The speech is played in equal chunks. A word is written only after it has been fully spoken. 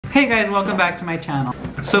Hey guys, welcome back to my channel.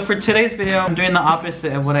 So for today's video, I'm doing the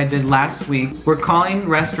opposite of what I did last week. We're calling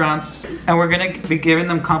restaurants and we're gonna be giving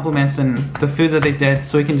them compliments and the food that they did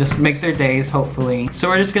so we can just make their days, hopefully. So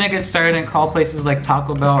we're just gonna get started and call places like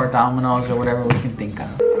Taco Bell or Domino's or whatever we can think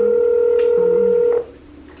of. Don't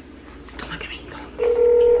look at me.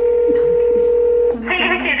 Thank you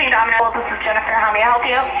for choosing Domino's. This is Jennifer. How may I help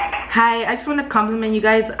you? Hi, I just want to compliment you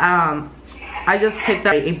guys. I just picked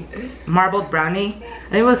up a marbled brownie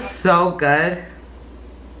and it was so good.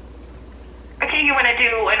 Okay, you want to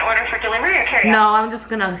do an order for delivery or carry out? No, I'm just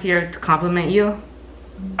gonna here to compliment you.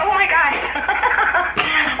 Oh my gosh.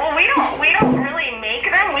 Well, we don't really make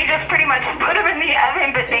them. We just pretty much put them in the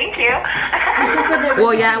oven, but thank you.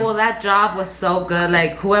 Well, yeah, well that job was so good.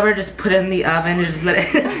 Like whoever just put it in the oven and just let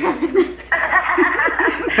it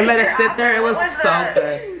and let it sit there, it was so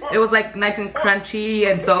good. It was like nice and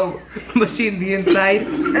crunchy and so mushy in the inside.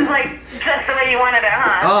 It's like just the way you wanted it,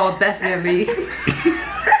 huh? Oh, definitely. That's awesome.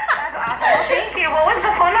 Well, thank you. What was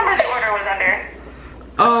the phone number the order was under?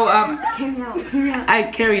 Oh, Carry out.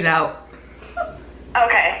 I carried out.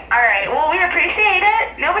 Okay. All right. Well, we appreciate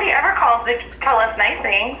it. Nobody ever calls to tell us nice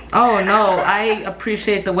things. Oh no, I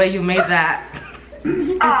appreciate the way you made that.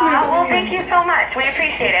 Well, thank you so much. We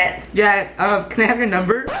appreciate it. Yeah, can I have your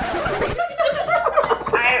number?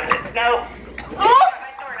 No. My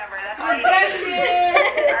store number. That's all you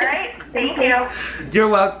need. All right. Thank you. You're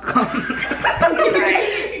welcome. All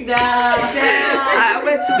right. I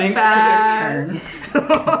went too fast.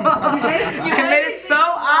 You made it so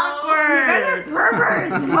awkward. You guys are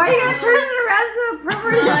perverts. Why are you gonna turn it around to a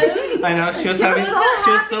pervert? I know, she was so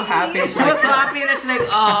happy. She was so happy and then she's like,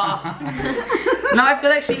 oh. No, I feel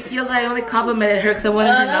like she feels like I only complimented her because I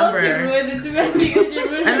wanted her number.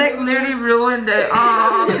 I like literally ruined it.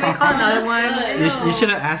 Oh, can I call another one? You should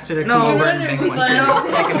have asked her to come over and make one.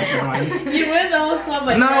 Take another one. You win the whole club.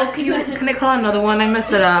 No, can I call another one? I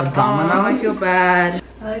messed it up. Oh, I feel bad.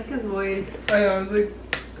 I like his voice. I know, I was like,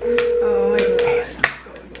 oh my god.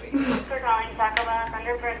 Thanks for calling Taco Bell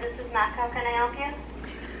Thunderbird. This is Mac. How can I help you?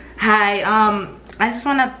 Hi, I just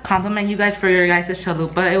want to compliment you guys for your guys'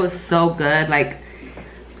 chalupa. It was so good. Like,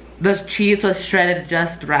 the cheese was shredded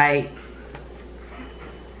just right.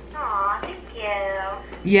 Aw, thank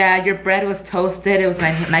you. Yeah, your bread was toasted. It was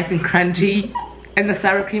like nice and crunchy. And the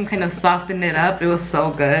sour cream kind of softened it up. It was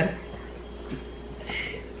so good.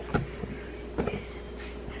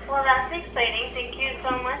 Well, that's exciting. Thank you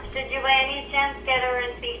so much. Did you by any chance get a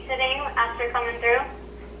receipt today after coming through?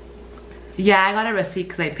 Yeah, I got a receipt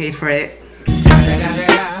because I paid for it.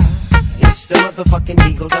 It's the motherfucking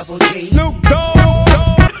Eagle Double G. Snoop Dogg.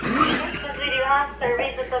 Because we do have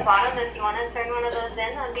surveys at the bottom. If you want to turn one of those in,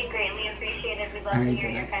 that would be greatly appreciated. We'd love to hear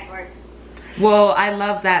your kind words. Well, I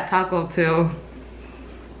love that taco too.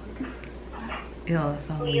 Ew, that's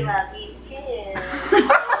so We weird. love you too.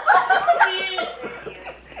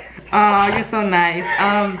 Oh, you're so nice.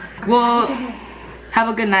 Well, have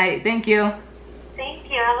a good night. Thank you. Thank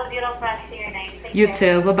you. Have a beautiful rest of your night. Take You care.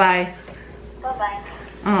 too. Bye-bye. Bye-bye.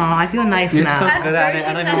 Oh, I feel nice You're now. so good at it.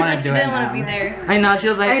 I don't even want to do it didn't want to be now. there. I know, she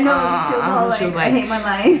was like, I know. She was all like, I hate my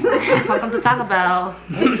life. welcome to Taco Bell.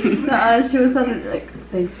 She was like,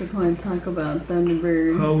 thanks for calling Taco Bell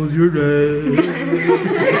Thunderbird. How was your day?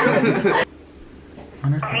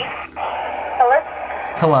 Hello?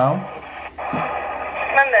 Hello?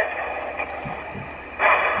 Mendes.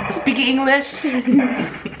 Speaking English?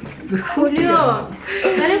 Julio,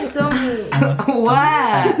 that is so mean.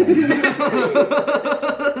 What?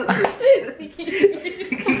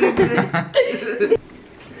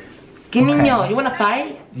 ¿Qué niño? You wanna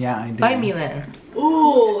fight? Yeah, I do. Fight me then.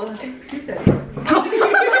 Ooh.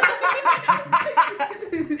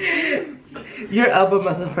 Your elbow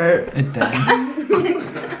must have hurt. It did.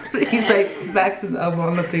 He's like smacks his elbow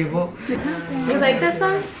on the table. You like that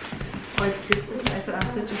song?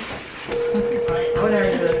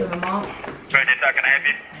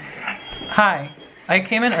 Hi. I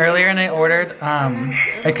came in earlier and I ordered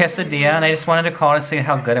a quesadilla and I just wanted to call to see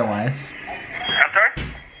how good it was. I'm sorry?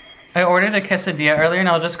 I ordered a quesadilla earlier and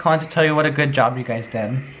I was just calling to tell you what a good job you guys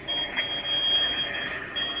did. I'm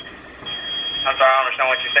sorry, I don't understand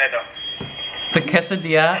what you said though. The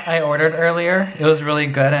quesadilla I ordered earlier, it was really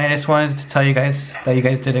good and I just wanted to tell you guys that you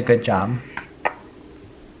guys did a good job.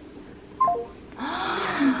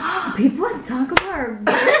 People at Taco Bell are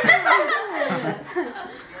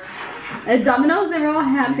At Domino's, they were all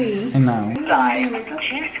happy. I know.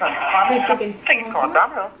 Thanks for calling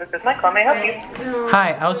Domino's. This is Michael. May I help you?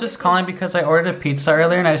 Hi, I was just calling because I ordered a pizza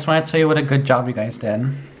earlier and I just wanted to tell you what a good job you guys did.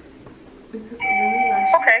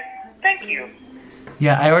 Okay, thank you.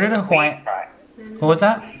 Yeah, I ordered a Hawaiian. Fry. What was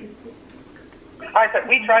that? I said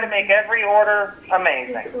we try to make every order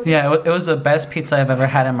amazing. Yeah, it was the best pizza I've ever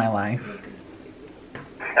had in my life.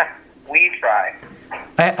 We try.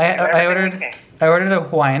 I ordered a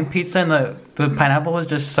Hawaiian pizza and the pineapple was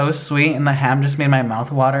just so sweet and the ham just made my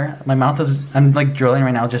mouth water. My mouth is, I'm like drooling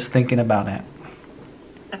right now just thinking about it.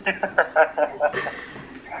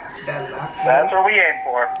 That's what we aim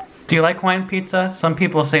for. Do you like Hawaiian pizza? Some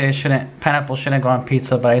people say pineapple shouldn't go on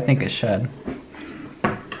pizza, but I think it should.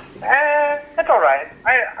 It's alright.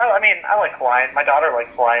 I mean, I like Hawaiian. My daughter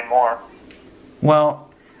likes Hawaiian more.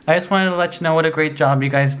 Well, I just wanted to let you know what a great job you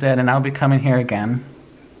guys did, and I'll be coming here again.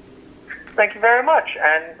 Thank you very much,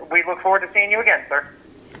 and we look forward to seeing you again, sir.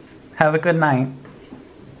 Have a good night.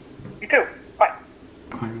 You too. Bye.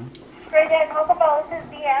 Great day, Taco Bell. This is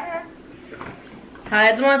Deanna. Hi,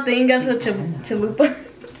 I just want to thank you guys for the chalupa.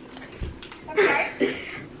 I'm sorry?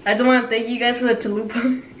 I just want to thank you guys for the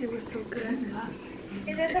chalupa. It was so good.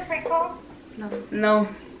 Is this a prank call? No.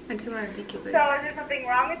 I just want to thank you So guys. is there something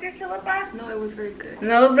wrong with your chalupa? No, it was very good.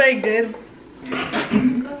 No, it was very good.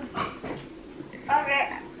 Okay,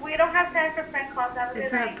 we don't have time for prank calls. Have a good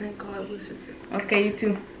It's not a night. prank call, it was just Okay, you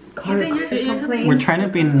too. We're trying to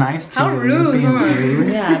be nice to How you. rude, You're being huh? rude.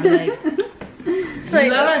 Yeah, I'd be like, It's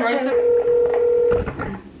like,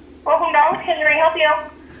 Well, who knows? Can we help you?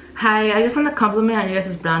 hi, I just want to compliment on you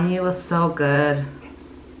guys' brownie. It was so good.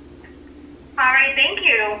 Alright, thank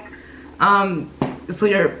you. So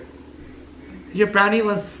your brownie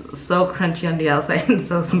was so crunchy on the outside and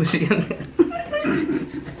so smushy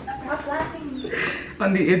What's laughing?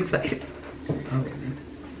 on the inside.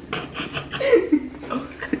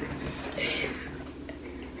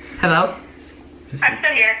 Hello? I'm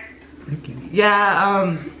still here.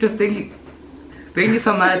 Yeah, just thank you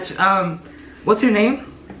so much. What's your name?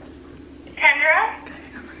 Kendra?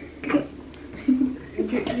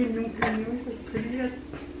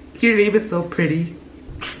 Your name is so pretty.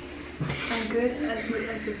 I'm good as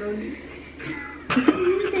the bronies.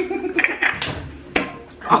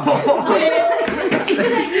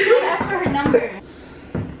 Ask for her number.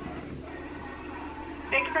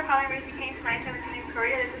 Thank you for calling Raising Cane's 917 in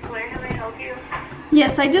Korea. This is Blair. How may I help you?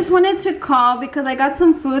 Yes, I just wanted to call because I got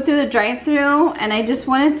some food through the drive-thru and I just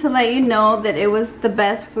wanted to let you know that it was the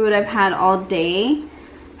best food I've had all day.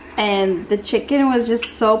 And the chicken was just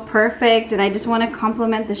so perfect and I just want to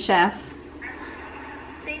compliment the chef.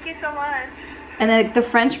 Thank you so much. And then the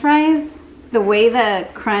french fries, the way the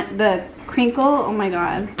crinkle, oh my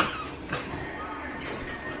god.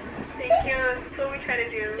 Thank you. That's what we try to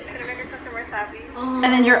do. Try to make our customers happy. And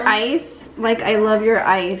then your ice, like I love your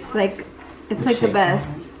ice. Like it's like the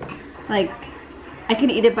best. Like I can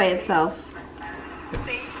eat it by itself.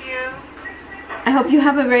 Thank you. I hope you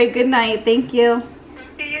have a very good night. Thank you.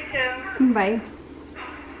 See you too. Bye.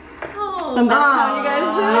 And that's how you guys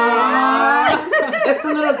do it. It's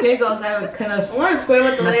the little giggles that would kind of. I want to swear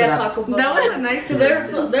with the mess lady it at up. Taco Bell. That was a nice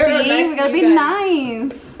Because they're See, nice we gotta to be you guys.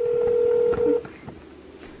 nice.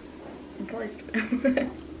 I'm probably stupid.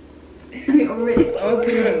 I'm gonna I'm gonna put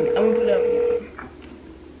it up.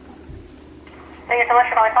 Thank you so much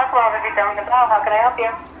for calling Taco Bell. This is Dylan Gonzalez. How can I help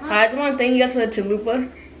you? Hi, I just want to thank you guys for the chalupa.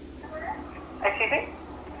 Excuse me?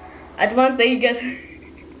 I just want to thank you guys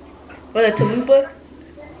for the chalupa.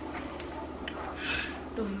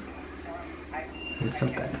 It's so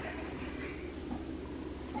good.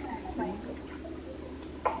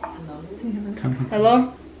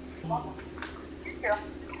 Hello?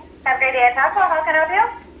 Have a great day at Taco. How can I help you?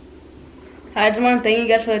 Hi, I just want to thank you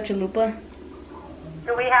guys for the chalupa.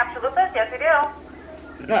 Do we have chalupas? Yes, we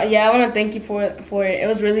do. No, yeah, I want to thank you for it. It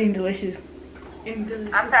was really delicious. I'm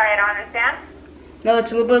sorry, I don't understand. No, the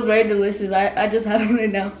chalupa is very delicious. I just had it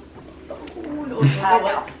right now.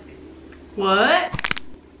 What?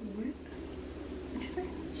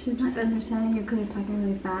 She's not understanding you because you're talking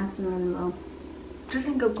really fast and really low. Just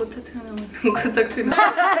go touch him.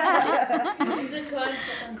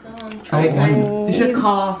 Try again. You should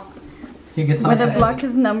call. He gets off Would at it block 8.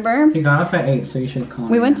 his number? He got off at 8, so you should call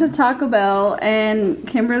him. We went to Taco Bell and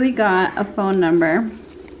Kimberly got a phone number.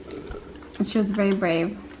 And she was very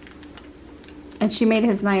brave. And she made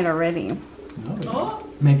his night already. Oh.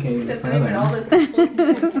 Make it even further.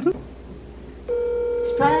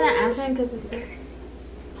 She's probably not answering because it says.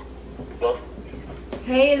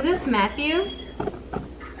 Hey, is this Matthew?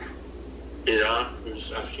 Yeah, I'm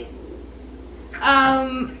just asking.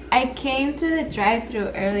 I came to the drive-thru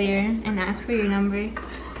earlier and asked for your number.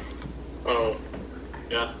 Oh,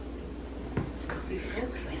 yeah.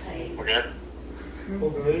 Okay.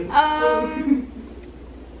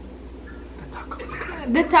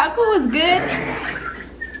 The taco was good.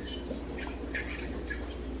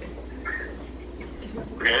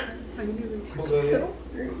 Okay. So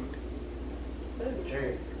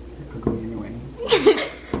Ugly anyway.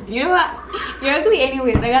 You know what? You're ugly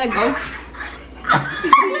anyways. I gotta go.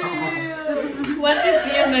 What to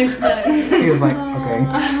see you next time? He was like, okay.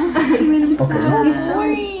 Okay. He's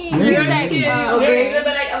sorry. You're like, Okay,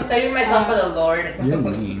 but like I'm setting myself for the Lord. You're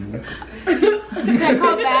mean. Should I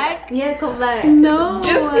call back? Yeah, come back. No.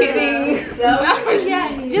 Just kidding.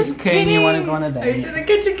 Yeah, Just kidding. You want to go on a date? Are you trying to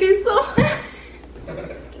catch a case though?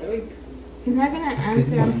 He's not gonna Just answer.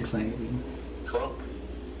 kidding. I'm I'm excited. Hello?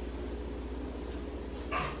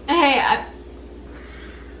 Hey,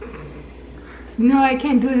 no, I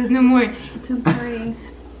can't do this no more. I'm sorry.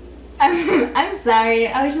 I'm sorry.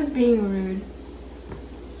 I was just being rude.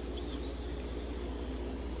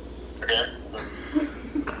 Okay.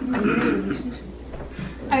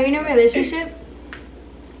 Are you in a relationship?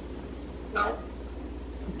 No.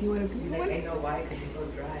 Do you want to be Like, I know why, because you're so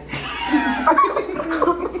dry.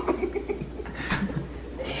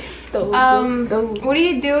 What are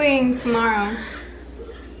you doing tomorrow?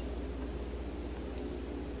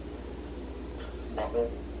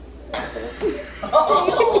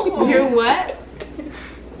 You're what?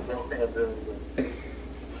 Nothing I'm doing.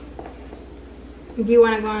 Do you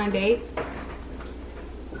want to go on a date?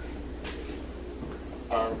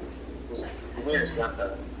 Give me your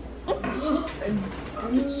Snapchat.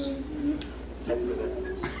 Just texted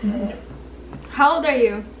it. How old are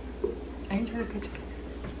you? Are you trying to catch a case?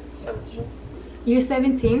 17. You're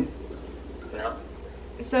 17? Yeah.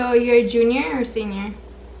 So you're a junior or senior?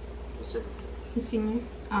 Listen. A senior?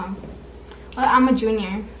 Oh. Well, I'm a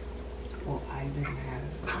junior. Well, I didn't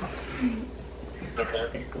ask.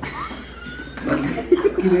 Okay.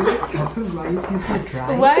 Can I tell him why he's so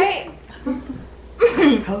dry? What?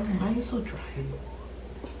 Tell him why he's so dry.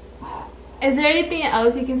 Is there anything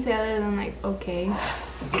else you can say other than like, okay?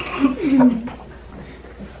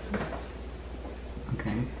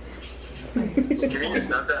 Okay. Just give me your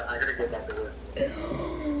Snapchat. I gotta get back to work.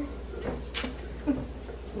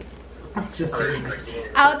 It's just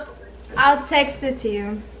I'll text it to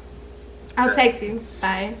you. I'll text you.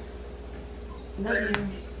 Bye. Love you. Say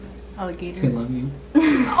Alligator. love you.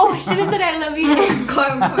 Oh, I should have said I love you.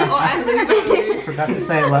 Oh, I love you. Forgot to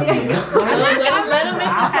say I love you. Let him make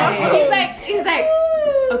the He's like,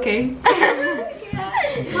 okay.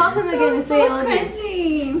 Call him again and say I love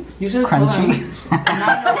you. You should tell Crunchy. him.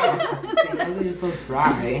 You're so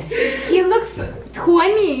dry. He looks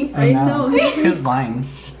 20. I know. He's lying.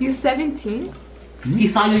 He's 17. He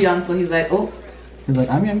saw you young, so he's like, oh, He's like,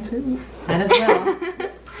 I'm young too. might as well.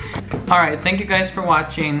 Alright, thank you guys for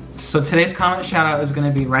watching. So today's comment shout out is going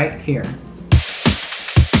to be right here.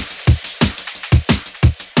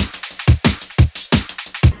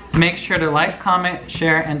 Make sure to like, comment,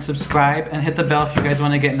 share, and subscribe, and hit the bell if you guys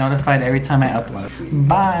want to get notified every time I upload.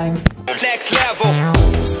 Bye! Next level.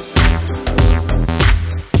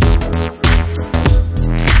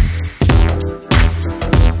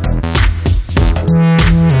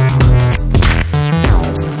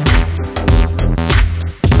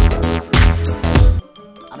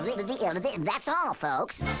 That's all,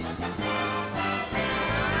 folks.